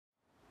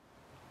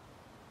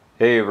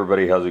Hey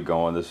everybody, how's it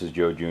going? This is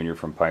Joe Jr.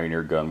 from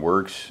Pioneer Gun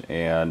Works,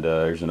 and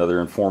there's another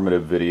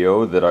informative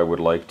video that I would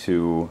like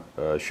to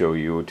show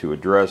you to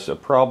address a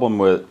problem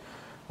with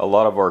a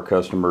lot of our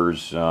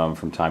customers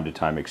from time to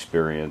time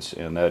experience,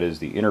 and that is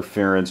the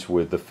interference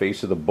with the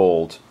face of the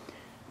bolt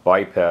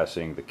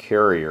bypassing the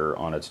carrier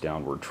on its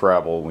downward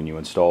travel when you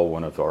install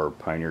one of our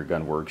Pioneer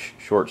Gun Works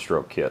short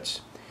stroke kits.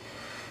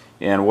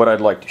 And what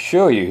I'd like to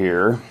show you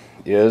here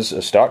is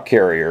a stock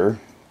carrier.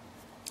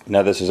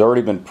 Now this has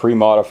already been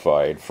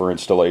pre-modified for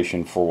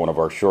installation for one of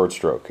our short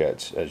stroke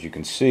kits. As you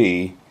can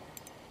see,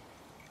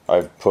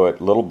 I've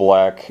put little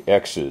black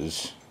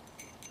X's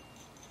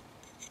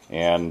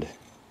and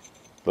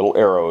little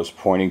arrows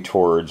pointing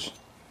towards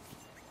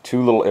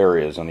two little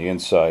areas on the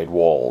inside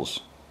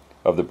walls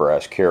of the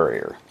brass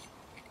carrier.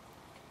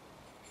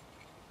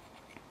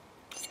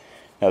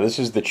 Now this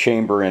is the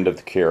chamber end of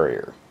the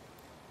carrier.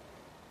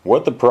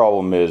 What the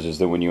problem is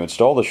that when you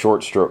install the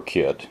short stroke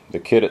kit, the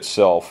kit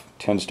itself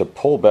tends to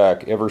pull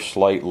back ever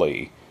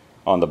slightly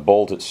on the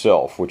bolt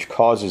itself, which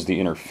causes the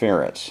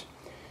interference.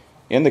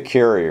 In the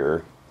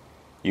carrier,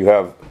 you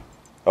have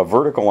a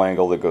vertical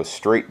angle that goes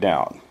straight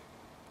down.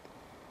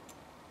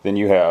 Then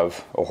you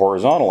have a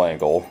horizontal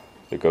angle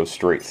that goes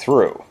straight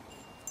through.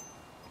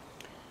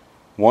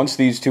 Once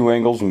these two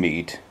angles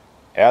meet,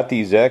 at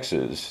these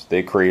X's,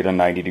 they create a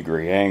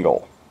 90-degree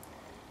angle.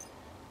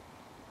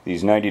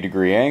 These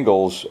 90-degree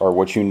angles are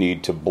what you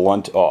need to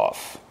blunt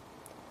off.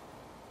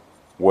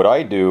 What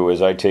I do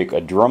is I take a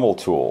Dremel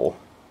tool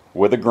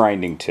with a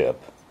grinding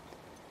tip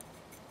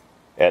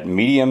at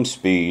medium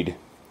speed,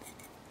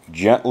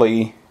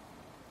 gently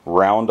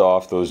round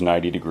off those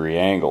 90-degree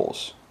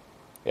angles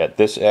at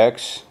this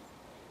X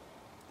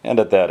and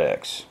at that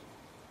X.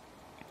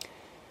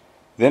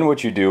 Then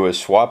what you do is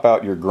swap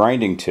out your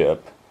grinding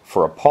tip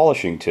for a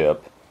polishing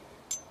tip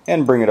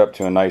and bring it up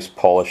to a nice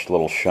polished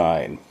little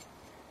shine.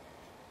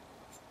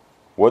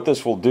 What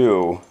this will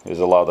do is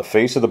allow the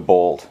face of the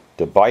bolt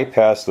to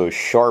bypass those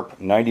sharp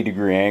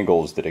 90-degree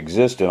angles that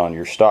existed on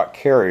your stock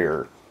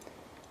carrier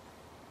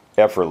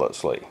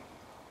effortlessly.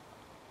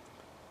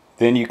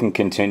 Then you can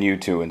continue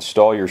to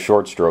install your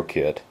short stroke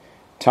kit,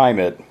 time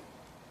it,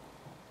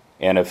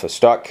 and if a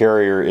stock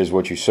carrier is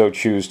what you so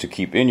choose to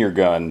keep in your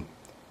gun,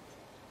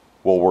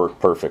 will work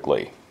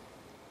perfectly.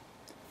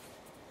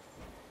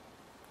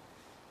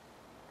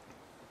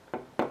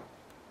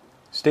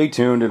 Stay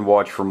tuned and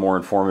watch for more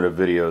informative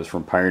videos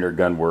from Pioneer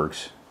Gun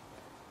Works.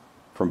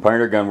 From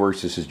Pioneer Gun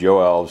Works, this is Joe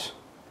Alves.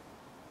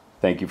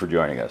 Thank you for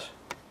joining us.